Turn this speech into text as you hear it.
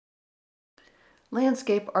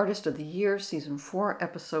Landscape Artist of the Year, Season 4,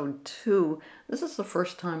 Episode 2. This is the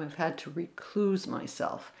first time I've had to recluse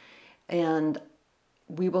myself, and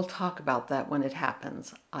we will talk about that when it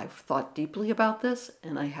happens. I've thought deeply about this,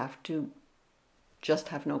 and I have to just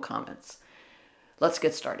have no comments. Let's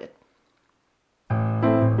get started.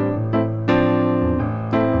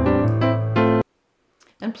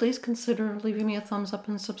 And please consider leaving me a thumbs up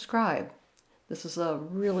and subscribe. This is a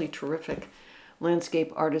really terrific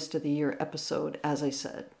Landscape Artist of the Year episode, as I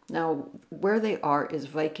said. Now, where they are is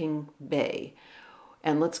Viking Bay.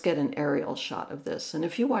 And let's get an aerial shot of this. And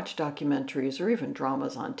if you watch documentaries or even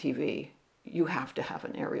dramas on TV, you have to have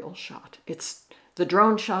an aerial shot. The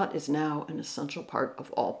drone shot is now an essential part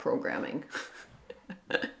of all programming.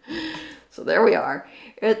 So there we are.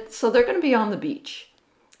 So they're going to be on the beach.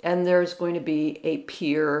 And there's going to be a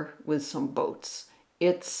pier with some boats.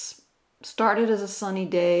 It's started as a sunny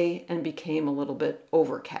day and became a little bit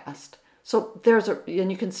overcast. So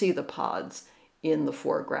and you can see the pods in the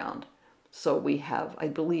foreground. So we have, I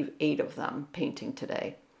believe, 8 of them painting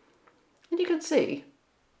today. And you can see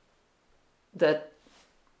that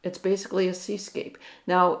it's basically a seascape.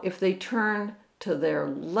 Now, if they turn to their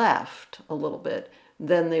left a little bit,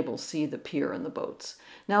 then they will see the pier and the boats.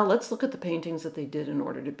 Now let's look at the paintings that they did in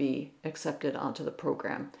order to be accepted onto the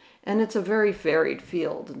program. And it's a very varied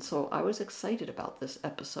field, and so I was excited about this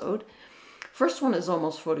episode. First one is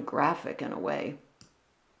almost photographic in a way.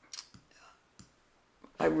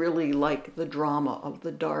 I really like the drama of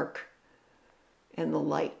the dark and the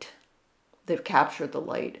light. They've captured the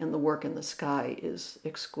light, and the work in the sky is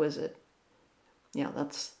exquisite. Yeah,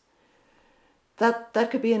 that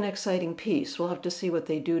could be an exciting piece. We'll have to see what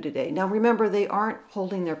they do today. Now remember, they aren't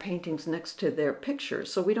holding their paintings next to their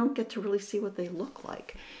pictures, so we don't get to really see what they look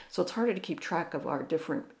like. So it's harder to keep track of our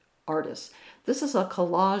different artists. This is a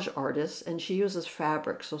collage artist, and she uses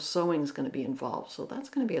fabric, so sewing is going to be involved. So that's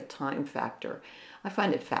going to be a time factor. I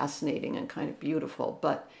find it fascinating and kind of beautiful,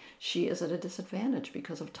 but she is at a disadvantage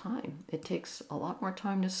because of time. It takes a lot more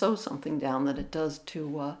time to sew something down than it does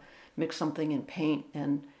to mix something in paint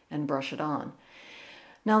and brush it on.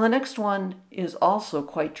 Now the next one is also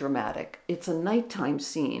quite dramatic. It's a nighttime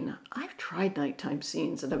scene. I've tried nighttime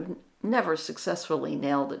scenes and I've never successfully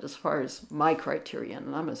nailed it as far as my criterion,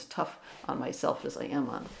 and I'm as tough on myself as I am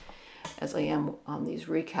on these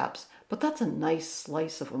recaps. But that's a nice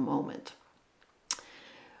slice of a moment.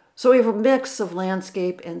 So we have a mix of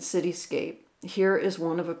landscape and cityscape. Here is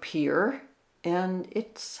one of a pier, and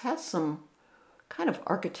it has some kind of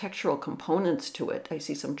architectural components to it. I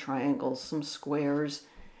see some triangles, some squares.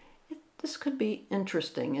 This could be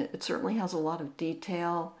interesting. It certainly has a lot of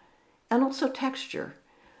detail and also texture.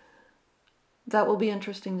 That will be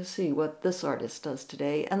interesting to see what this artist does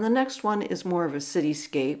today. And the next one is more of a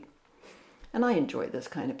cityscape. And I enjoy this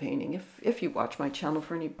kind of painting. If you watch my channel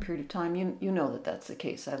for any period of time, you know that that's the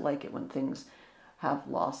case. I like it when things have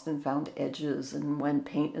lost and found edges and when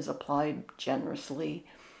paint is applied generously.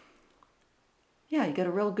 Yeah, you get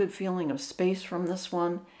a real good feeling of space from this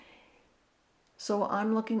one. So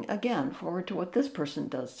I'm looking, again, forward to what this person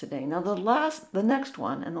does today. Now the next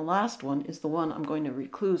one and the last one is the one I'm going to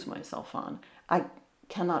recluse myself on. I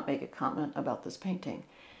cannot make a comment about this painting.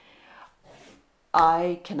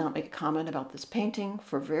 I cannot make a comment about this painting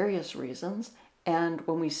for various reasons. And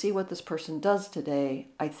when we see what this person does today,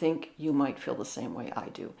 I think you might feel the same way I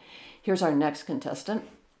do. Here's our next contestant.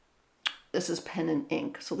 This is pen and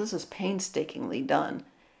ink, so this is painstakingly done.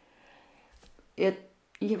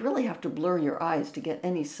 You really have to blur your eyes to get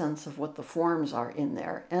any sense of what the forms are in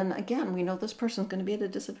there. And again, we know this person's going to be at a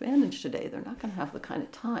disadvantage today. They're not going to have the kind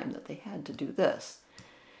of time that they had to do this.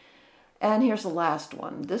 And here's the last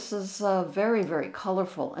one. This is very, very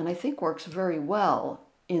colorful, and I think works very well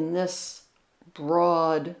in this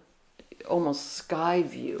broad, almost sky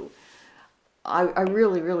view. I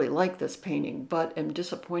really, really like this painting, but am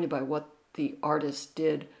disappointed by what the artist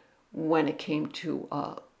did when it came to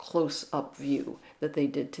a close-up view that they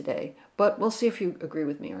did today. But we'll see if you agree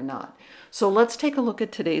with me or not. So let's take a look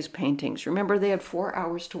at today's paintings. Remember, they had 4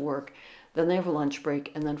 hours to work, then they have a lunch break,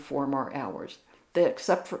 and then 4 more hours.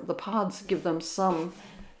 Except for the pods give them some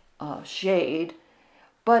shade.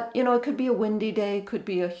 But, you know, it could be a windy day, could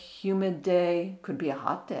be a humid day, could be a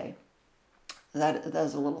hot day. That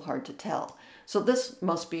is a little hard to tell. So this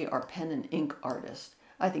must be our pen and ink artist.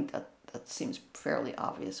 I think that seems fairly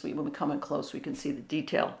obvious. When we come in close, we can see the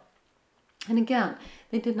detail. And again,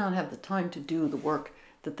 they did not have the time to do the work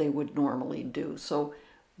that they would normally do. So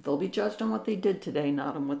they'll be judged on what they did today,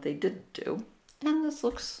 not on what they didn't do. And this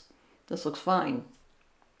looks fine.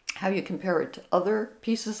 How you compare it to other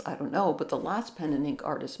pieces, I don't know, but the last pen and ink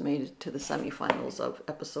artist made it to the semifinals of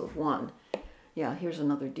episode 1. Yeah, here's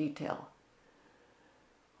another detail.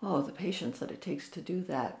 Oh, the patience that it takes to do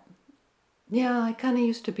that. Yeah, I kind of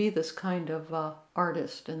used to be this kind of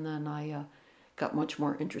artist, and then I got much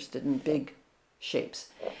more interested in big shapes.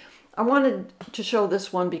 I wanted to show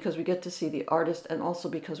this one because we get to see the artist, and also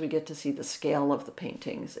because we get to see the scale of the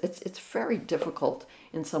paintings. It's very difficult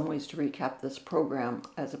in some ways to recap this program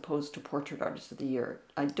as opposed to Portrait Artist of the Year.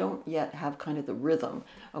 I don't yet have kind of the rhythm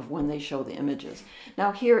of when they show the images.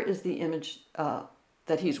 Now here is the image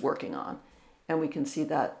that he's working on, and we can see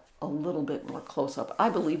that a little bit more close up. I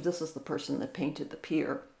believe this is the person that painted the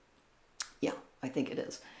pier. Yeah, I think it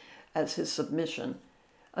is, as his submission.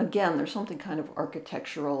 Again, there's something kind of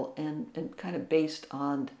architectural and kind of based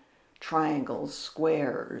on triangles,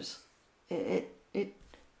 squares. Even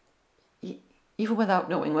without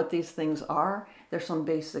knowing what these things are, there's some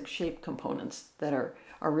basic shape components that are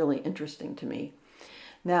really interesting to me.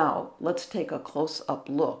 Now, let's take a close-up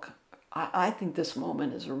look. I think this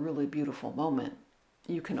moment is a really beautiful moment.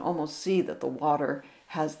 You can almost see that the water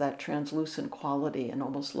has that translucent quality and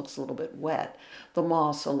almost looks a little bit wet. The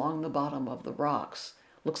moss along the bottom of the rocks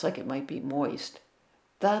looks like it might be moist.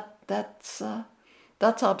 That's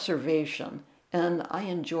observation, and I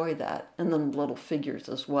enjoy that. And then little figures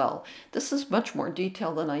as well. This is much more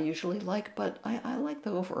detail than I usually like, but I like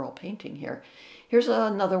the overall painting here. Here's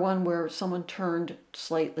another one where someone turned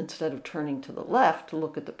slightly, instead of turning to the left to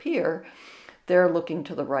look at the pier, they're looking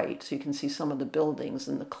to the right, so you can see some of the buildings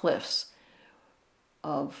and the cliffs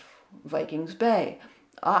of Vikings Bay.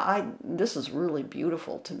 This is really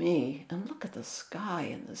beautiful to me. And look at the sky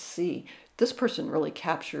and the sea. This person really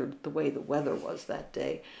captured the way the weather was that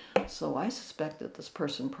day. So I suspect that this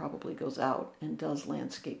person probably goes out and does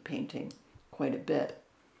landscape painting quite a bit.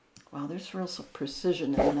 Wow, there's real some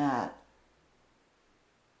precision in that.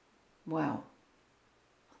 Wow.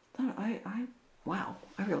 Wow,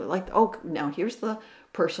 I really like that. Oh, now here's the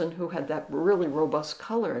person who had that really robust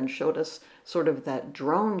color and showed us sort of that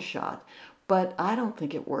drone shot. But I don't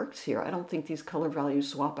think it works here. I don't think these color value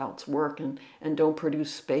swap outs work and don't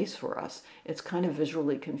produce space for us. It's kind of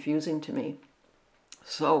visually confusing to me.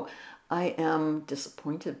 So I am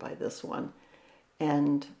disappointed by this one.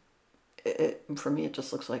 And for me, it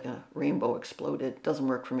just looks like a rainbow exploded. It doesn't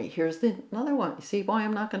work for me. Here's another one. You see why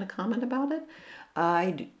I'm not going to comment about it?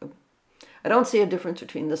 I don't see a difference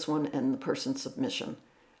between this one and the person's submission.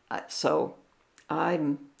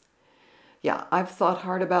 Yeah, I've thought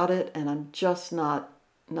hard about it, and I'm just not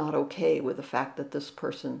okay with the fact that this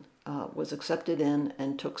person was accepted in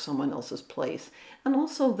and took someone else's place. And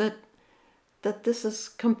also that this is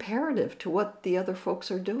comparative to what the other folks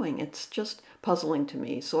are doing. It's just puzzling to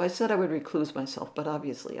me. So I said I would recluse myself, but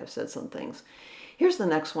obviously I've said some things. Here's the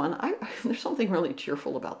next one. There's something really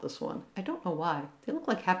cheerful about this one. I don't know why. They look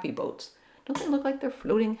like happy boats. Don't they look like they're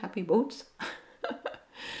floating happy boats?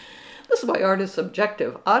 This is my artist's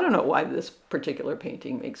subjective. I don't know why this particular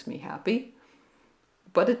painting makes me happy,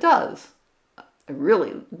 but it does. I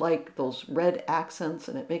really like those red accents,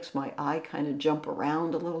 and it makes my eye kind of jump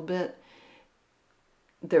around a little bit.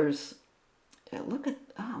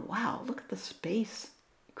 Oh wow, look at the space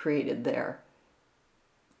created there.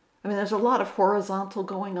 I mean, there's a lot of horizontal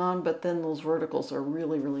going on, but then those verticals are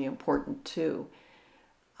really, really important too.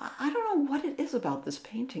 I don't know what it is about this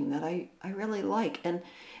painting that I really like. And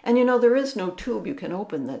you know, there is no tube you can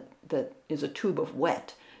open that is a tube of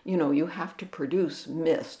wet. You know, you have to produce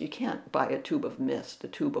mist. You can't buy a tube of mist, a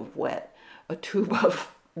tube of wet, a tube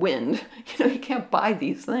of wind. You know, you can't buy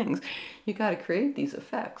these things. You got to create these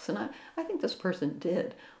effects. And I think this person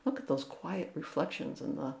did. Look at those quiet reflections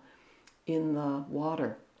in the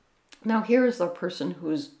water. Now here's the person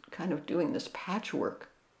who's kind of doing this patchwork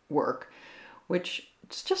work, which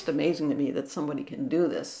it's just amazing to me that somebody can do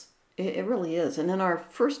this. It really is. And in our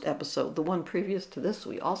first episode, the one previous to this,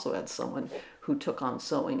 we also had someone who took on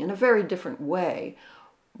sewing in a very different way.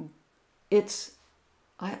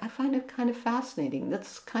 I find it kind of fascinating.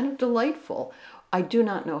 That's kind of delightful. I do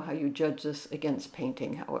not know how you judge this against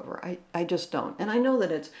painting, however. I just don't. And I know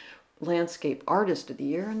that it's Landscape Artist of the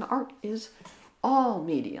Year, and art is all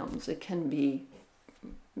mediums. It can be,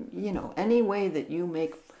 you know, any way that you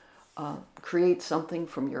create something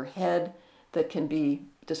from your head that can be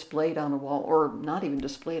displayed on a wall, or not even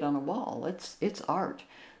displayed on a wall. It's art.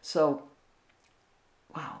 So,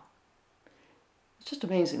 wow. It's just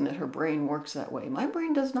amazing that her brain works that way. My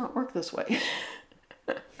brain does not work this way.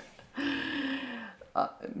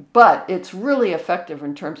 But it's really effective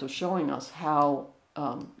in terms of showing us how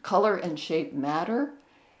color and shape matter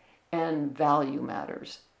and value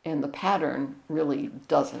matters. And the pattern really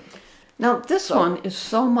doesn't. Now, this one is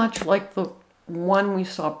so much like the one we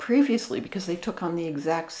saw previously because they took on the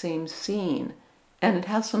exact same scene. And it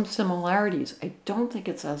has some similarities. I don't think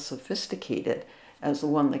it's as sophisticated as the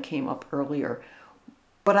one that came up earlier,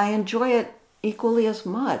 but I enjoy it equally as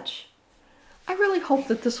much. I really hope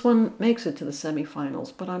that this one makes it to the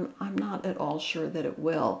semifinals, but I'm not at all sure that it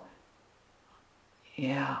will.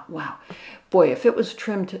 Yeah, wow. Boy, if it was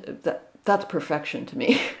trimmed, that's perfection to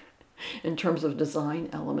me. In terms of design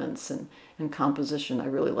elements and composition, I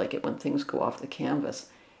really like it when things go off the canvas.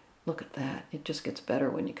 Look at that. It just gets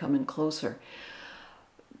better when you come in closer.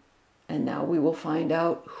 And now we will find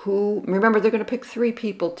out who, remember they're going to pick 3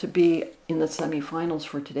 people to be in the semifinals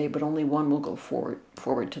for today, but only one will go forward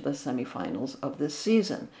to the semifinals of this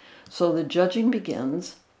season. So the judging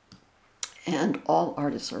begins, and all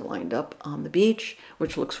artists are lined up on the beach,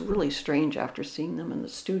 which looks really strange after seeing them in the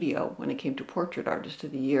studio when it came to Portrait Artist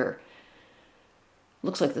of the Year.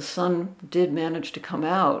 Looks like the sun did manage to come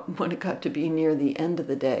out when it got to be near the end of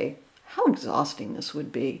the day. How exhausting this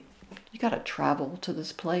would be. You got to travel to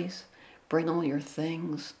this place. Bring all your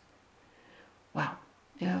things. Wow.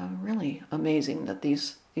 Yeah, really amazing that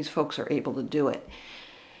these folks are able to do it.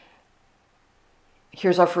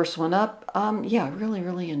 Here's our first one up. Yeah, I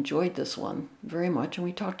really enjoyed this one very much, and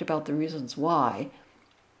we talked about the reasons why.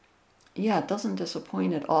 Yeah, it doesn't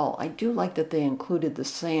disappoint at all. I do like that they included the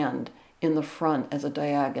sand in the front as a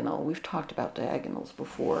diagonal. We've talked about diagonals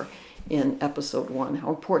before in episode 1, how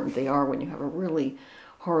important they are when you have a really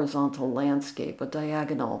horizontal landscape. A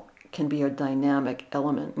diagonal can be a dynamic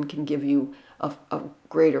element and can give you a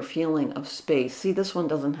greater feeling of space. See, this one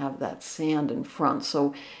doesn't have that sand in front,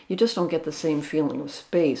 so you just don't get the same feeling of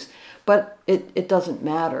space. But it doesn't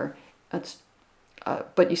matter.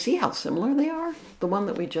 But you see how similar they are? The one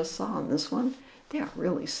that we just saw and this one, they are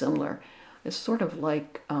really similar. It's sort of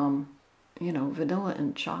like, you know, vanilla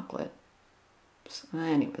and chocolate. So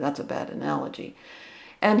anyway, that's a bad analogy.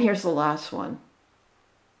 And here's the last one.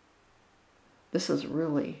 This is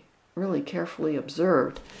really carefully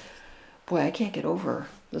observed. Boy, I can't get over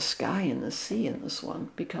the sky and the sea in this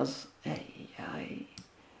one because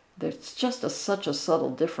there's just such a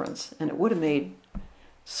subtle difference, and it would have made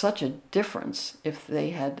such a difference if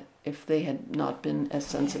they had not been as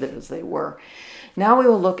sensitive as they were. Now we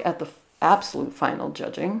will look at the absolute final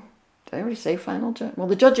judging. Did I already say final judging? Well,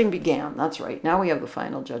 the judging began. That's right. Now we have the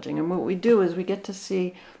final judging, and what we do is we get to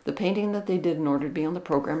see the painting that they did in order to be on the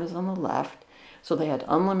program is on the left. So they had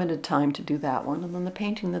unlimited time to do that one. And then the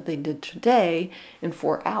painting that they did today in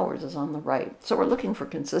 4 hours is on the right. So we're looking for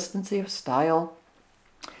consistency of style.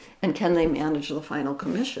 And can they manage the final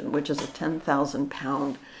commission, which is a 10,000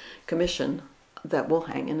 pound commission that will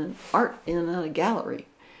hang in a gallery.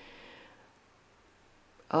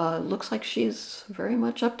 Looks like she's very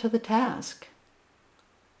much up to the task.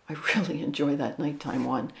 I really enjoy that nighttime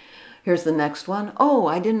one. Here's the next one. Oh,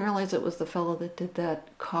 I didn't realize it was the fellow that did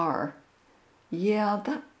that car. Yeah,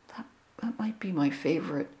 that might be my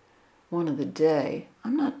favorite one of the day.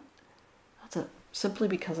 Simply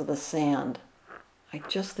because of the sand. I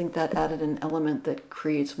just think that added an element that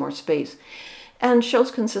creates more space and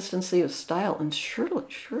shows consistency of style, and sure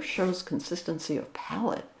shows consistency of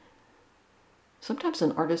palette. Sometimes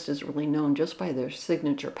an artist is really known just by their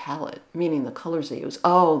signature palette, meaning the colors they use.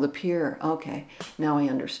 Oh, the pier. Okay, now I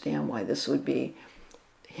understand why this would be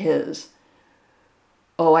his.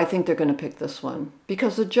 Oh, I think they're going to pick this one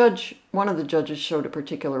because one of the judges showed a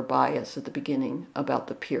particular bias at the beginning about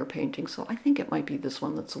the pier painting. So I think it might be this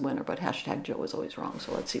one that's the winner, but hashtag Joe is always wrong.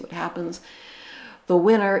 So let's see what happens. The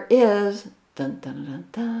winner is, dun, dun, dun,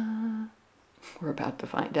 dun. We're about to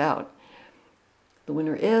find out. The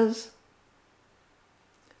winner is,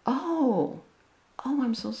 oh,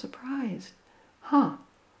 I'm so surprised. Huh.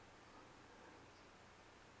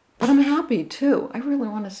 But I'm happy too. I really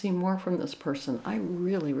want to see more from this person. I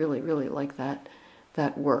really like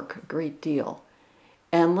that work a great deal.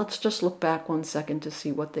 And let's just look back 1 second to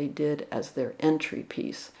see what they did as their entry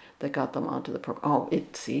piece that got them onto the program. Oh,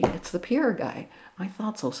 it's the pier guy. I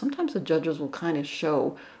thought so. Sometimes the judges will kind of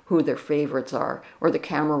show who their favorites are, or the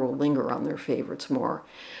camera will linger on their favorites more.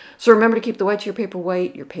 So remember to keep the whites of your paper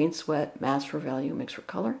white, your paints wet, mask for value, mix for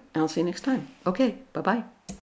color, and I'll see you next time. Okay, bye-bye.